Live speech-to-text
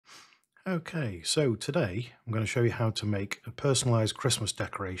Okay, so today I'm going to show you how to make a personalized Christmas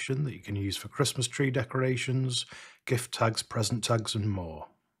decoration that you can use for Christmas tree decorations, gift tags, present tags, and more.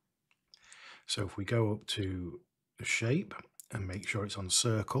 So if we go up to the shape and make sure it's on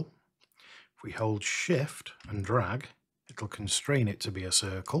circle, if we hold shift and drag, it'll constrain it to be a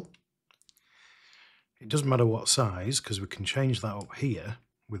circle. It doesn't matter what size because we can change that up here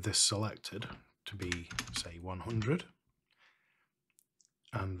with this selected to be, say, 100.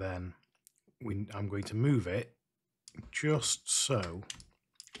 And then I'm going to move it just so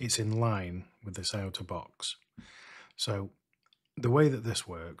it's in line with this outer box. So the way that this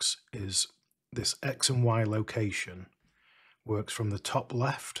works is this X and Y location works from the top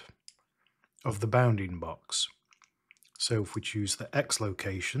left of the bounding box. So if we choose the X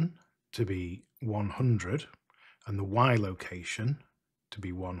location to be 100 and the Y location to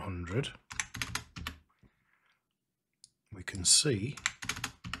be 100, we can see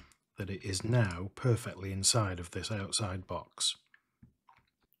that it is now perfectly inside of this outside box.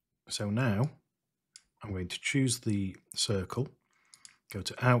 So now I'm going to choose the circle, go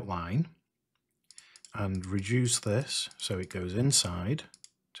to outline and reduce this so it goes inside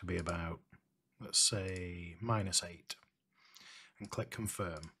to be about, let's say, -8, and click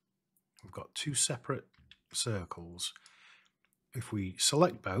confirm. We've got two separate circles. If we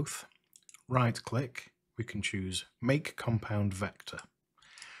select both, right click, we can choose make compound vector.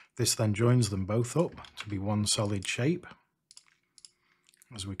 This then joins them both up to be one solid shape,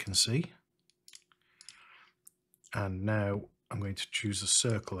 as we can see. And now I'm going to choose a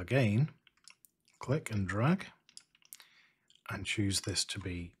circle again, click and drag, and choose this to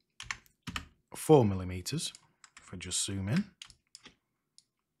be 4 millimeters. If I just zoom in,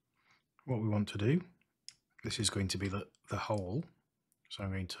 what we want to do, this is going to be the hole. So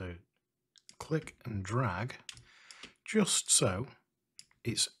I'm going to click and drag just so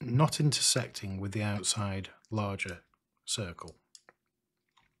it's not intersecting with the outside larger circle.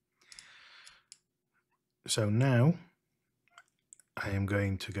 So now I am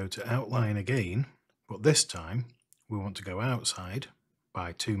going to go to outline again, but this time we want to go outside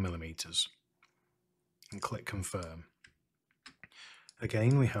by 2 millimeters and click confirm.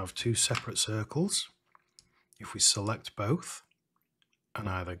 Again, we have two separate circles. If we select both and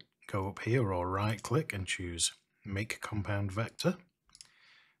either go up here or right click and choose make compound vector,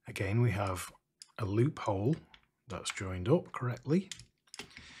 again we have a loophole that's joined up correctly.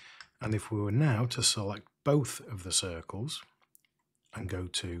 And if we were now to select both of the circles and go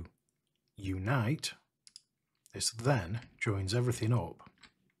to unite, this then joins everything up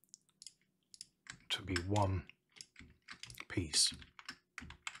to be one piece.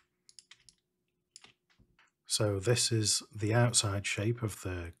 So this is the outside shape of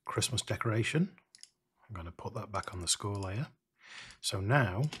the Christmas decoration. I'm going to put that back on the score layer. So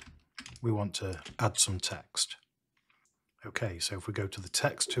now we want to add some text. Okay, so if we go to the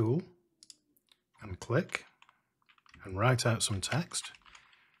text tool and click and write out some text,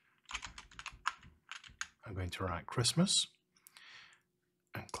 I'm going to write Christmas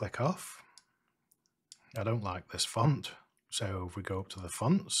and click off. I don't like this font, so if we go up to the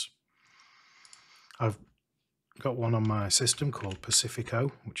fonts, I've got one on my system called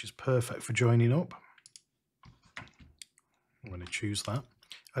Pacifico, which is perfect for joining up. I'm going to choose that.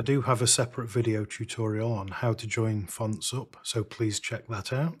 I do have a separate video tutorial on how to join fonts up, so please check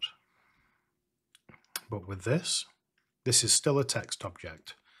that out. But with this is still a text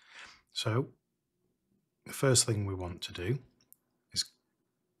object. So the first thing we want to do is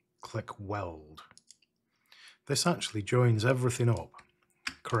click weld. This actually joins everything up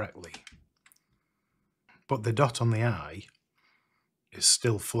correctly, but the dot on the I is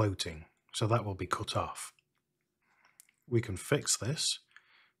still floating, so that will be cut off. We can fix this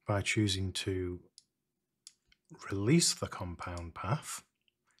by choosing to release the compound path,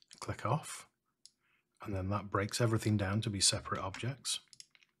 click off, and then that breaks everything down to be separate objects.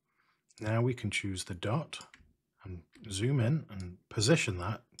 Now we can choose the dot and zoom in and position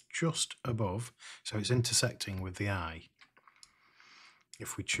that just above so it's intersecting with the I.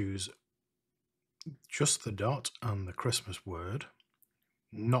 If we choose just the dot and the Christmas word,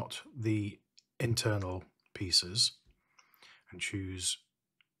 not the internal pieces, and choose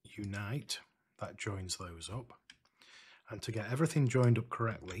unite, that joins those up. And to get everything joined up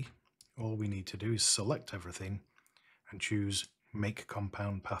correctly, all we need to do is select everything and choose make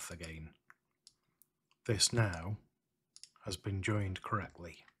compound path again. This now has been joined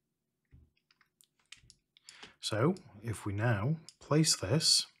correctly. So if we now place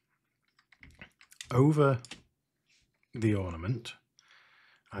this over the ornament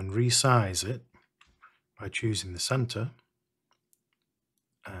and resize it by choosing the center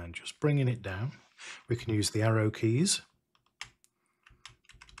and just bringing it down. We can use the arrow keys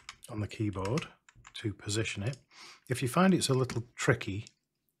on the keyboard to position it. If you find it's a little tricky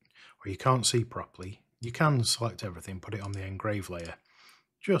or you can't see properly, you can select everything, put it on the engrave layer,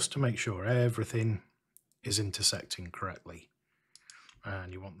 just to make sure everything is intersecting correctly.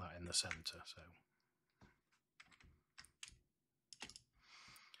 And you want that in the center.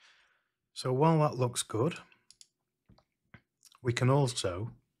 So while that looks good, we can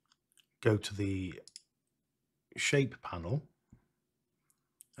also go to the shape panel,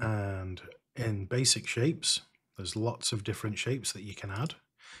 and in basic shapes, there's lots of different shapes that you can add.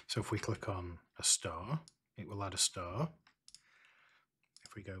 So if we click on a star, it will add a star.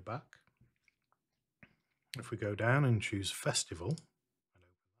 If we go back, if we go down and choose festival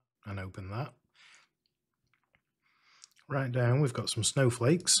and open that, right down we've got some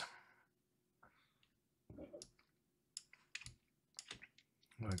snowflakes.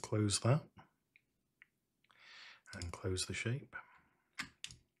 I'm going to close that and close the shape.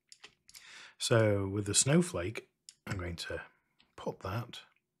 So with the snowflake, I'm going to put that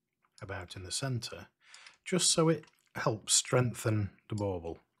about in the center, just so it helps strengthen the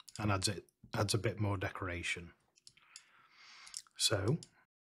bauble and adds a bit more decoration. So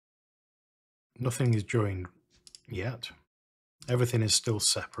nothing is joined yet. Everything is still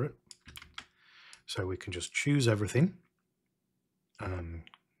separate. So we can just choose everything and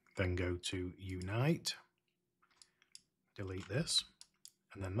then go to Unite, delete this,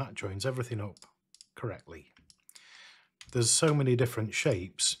 and then that joins everything up correctly. There's so many different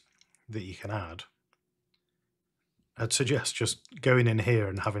shapes that you can add. I'd suggest just going in here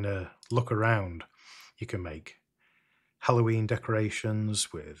and having a look around. You can make Halloween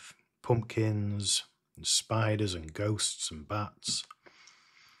decorations with pumpkins and spiders and ghosts and bats.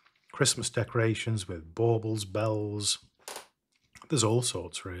 Christmas decorations with baubles, bells. There's all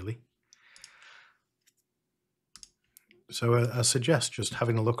sorts really. So I suggest just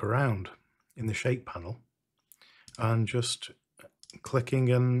having a look around in the shape panel and just clicking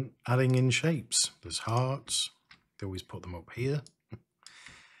and adding in shapes. There's hearts. They always put them up here.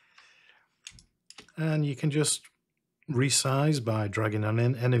 And you can just resize by dragging on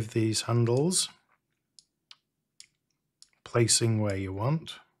in any of these handles, placing where you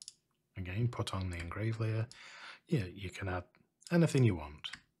want. Again, put on the engrave layer. Yeah, you can add anything you want.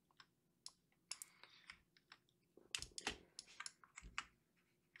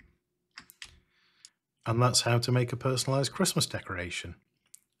 And that's how to make a personalized Christmas decoration.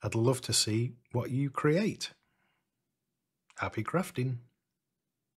 I'd love to see what you create. Happy crafting!